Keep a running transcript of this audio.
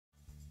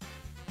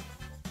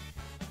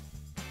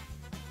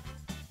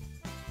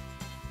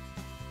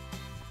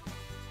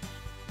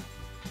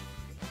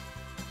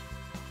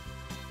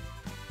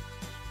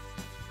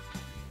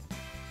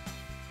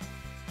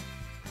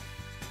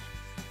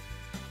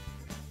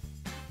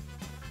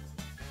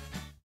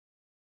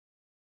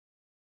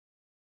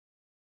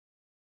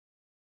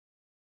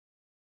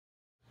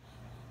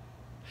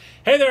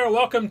Hey there,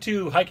 welcome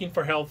to Hiking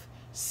for Health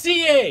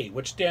CA,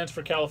 which stands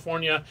for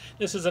California.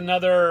 This is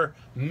another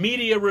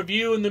media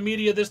review, and the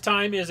media this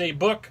time is a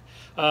book.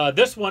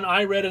 This one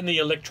I read in the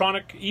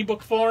electronic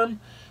ebook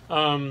form,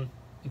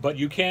 but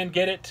you can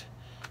get it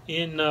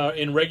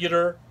in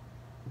regular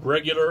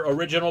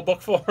original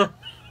book form.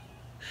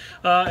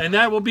 And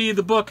that will be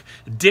the book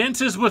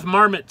Dances with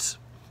Marmots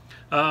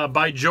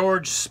by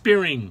George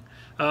Spearing.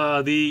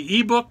 The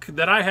ebook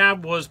that I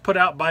have was put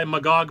out by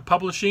Magog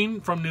Publishing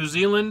from New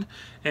Zealand,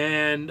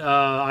 and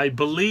I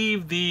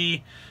believe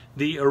the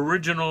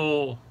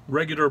original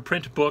regular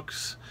print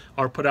books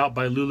are put out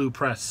by Lulu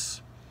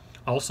Press,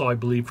 also I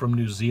believe from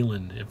New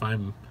Zealand. If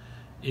I'm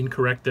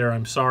incorrect there,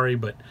 I'm sorry,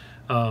 but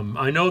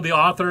I know the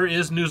author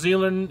is a New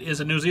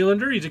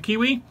Zealander. He's a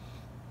Kiwi,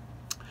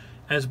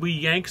 as we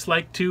Yanks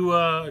like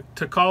to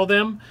call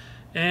them,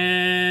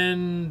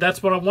 and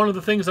that's one of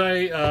the things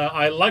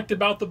I liked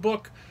about the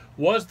book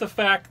was the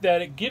fact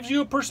that it gives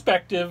you a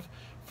perspective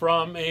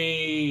from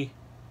a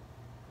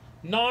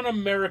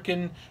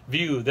non-American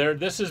view.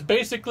 This is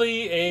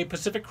basically a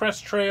Pacific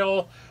Crest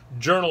Trail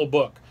journal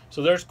book.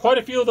 So there's quite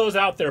a few of those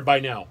out there by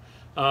now.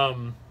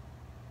 And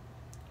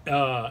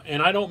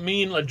I don't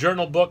mean a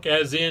journal book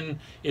as in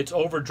it's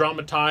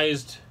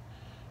over-dramatized,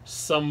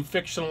 some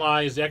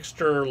fictionalized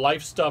extra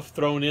life stuff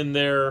thrown in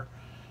there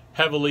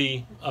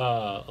heavily,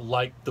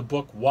 like the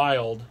book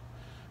Wild.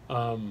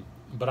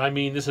 But I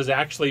mean, this is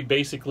actually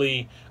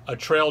basically a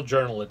trail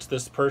journal. It's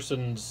this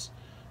person's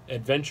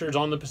adventures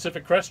on the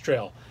Pacific Crest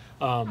Trail.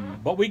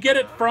 But we get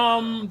it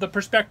from the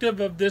perspective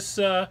of this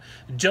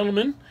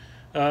gentleman,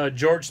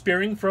 George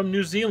Spearing from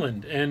New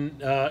Zealand.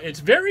 And it's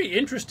very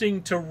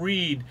interesting to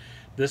read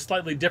this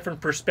slightly different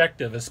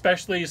perspective,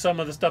 especially some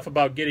of the stuff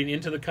about getting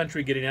into the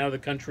country, getting out of the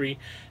country,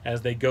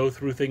 as they go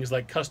through things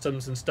like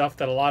customs and stuff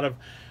that a lot of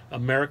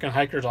American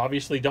hikers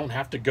obviously don't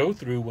have to go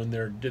through when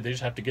they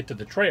just have to get to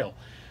the trail.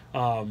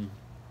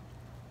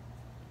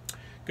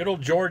 Good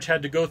old George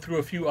had to go through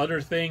a few other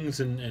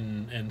things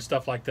and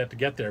stuff like that to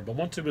get there. But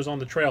once he was on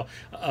the trail,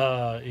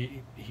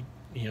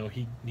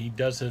 he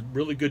does a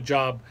really good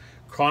job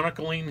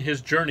chronicling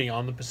his journey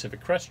on the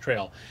Pacific Crest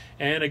Trail.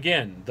 And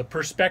again, the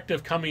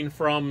perspective coming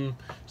from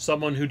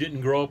someone who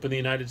didn't grow up in the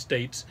United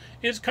States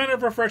is kind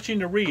of refreshing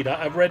to read.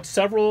 I've read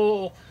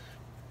several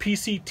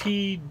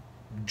PCT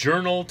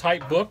journal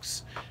type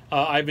books.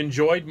 I've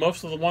enjoyed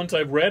most of the ones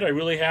I've read. I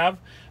really have.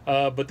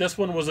 But this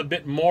one was a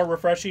bit more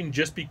refreshing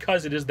just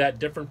because it is that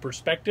different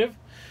perspective,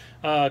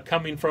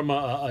 coming from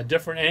a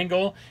different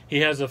angle. He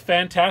has a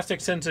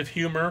fantastic sense of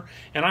humor,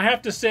 and I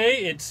have to say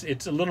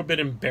it's a little bit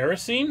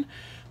embarrassing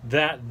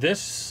that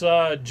this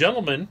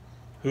gentleman,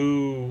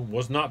 who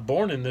was not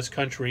born in this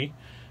country,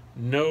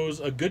 knows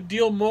a good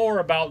deal more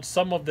about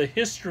some of the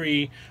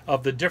history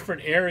of the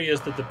different areas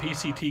that the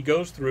PCT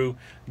goes through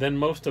than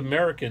most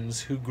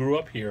Americans who grew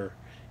up here.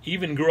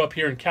 Even grew up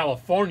here in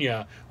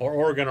California or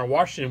Oregon or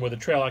Washington, where the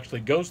trail actually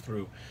goes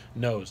through,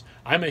 knows.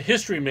 I'm a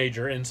history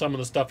major, and some of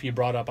the stuff he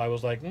brought up, I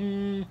was like,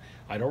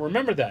 I don't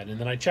remember that. And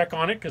then I check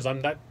on it because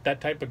I'm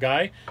that type of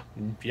guy.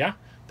 Yeah,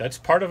 that's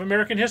part of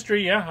American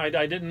history. Yeah,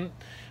 I didn't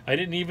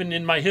even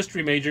in my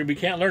history major. We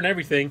can't learn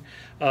everything.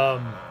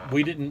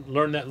 We didn't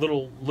learn that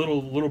little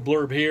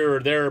blurb here or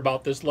there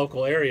about this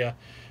local area.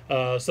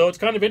 So it's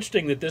kind of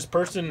interesting that this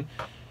person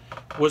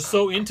was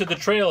so into the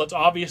trail. It's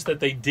obvious that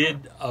they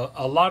did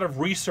a lot of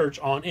research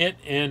on it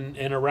and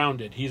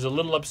around it. He's a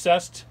little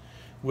obsessed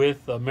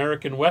with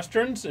American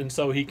Westerns, and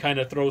so he kind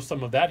of throws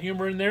some of that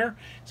humor in there.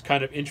 It's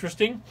kind of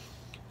interesting.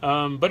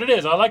 But it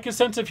is. I like his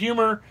sense of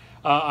humor.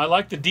 I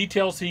like the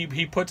details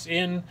he puts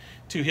in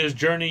to his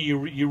journey.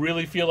 You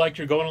really feel like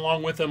you're going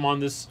along with him on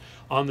this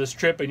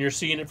trip, and you're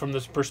seeing it from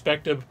this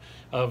perspective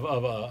of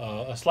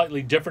a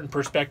slightly different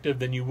perspective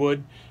than you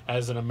would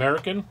as an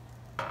American.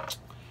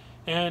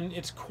 And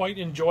it's quite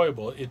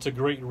enjoyable. It's a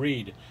great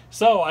read.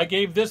 So I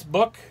gave this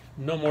book,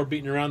 no more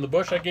beating around the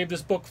bush, I gave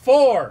this book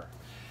 4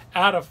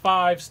 out of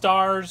 5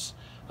 stars.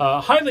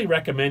 Highly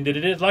recommended.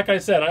 It is, like I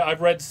said,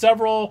 I've read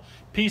several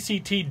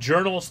PCT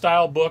journal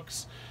style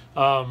books,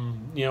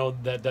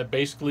 that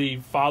basically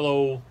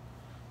follow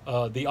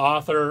the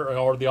author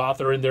or the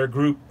author in their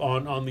group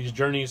on these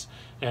journeys.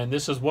 And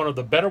this is one of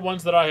the better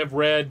ones that I have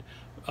read,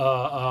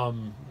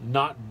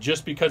 not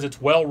just because it's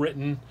well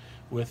written,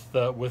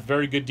 with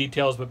very good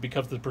details, but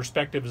because the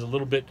perspective is a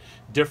little bit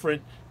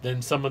different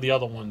than some of the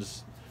other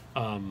ones.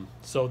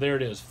 So there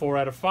it is, 4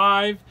 out of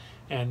 5,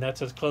 and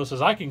that's as close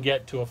as I can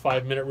get to a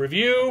 5-minute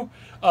review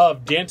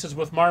of Dances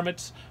with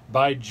Marmots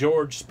by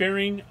George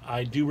Spearing.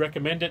 I do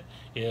recommend it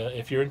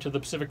if you're into the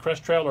Pacific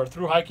Crest Trail or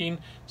through hiking.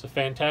 It's a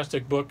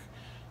fantastic book,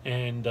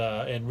 and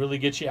really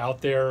gets you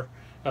out there.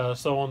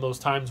 So on those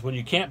times when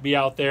you can't be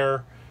out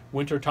there,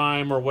 winter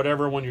time or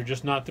whatever, when you're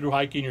just not through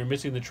hiking, you're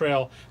missing the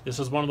trail, this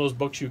is one of those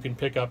books you can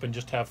pick up and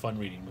just have fun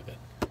reading with it.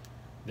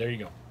 There you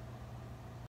go.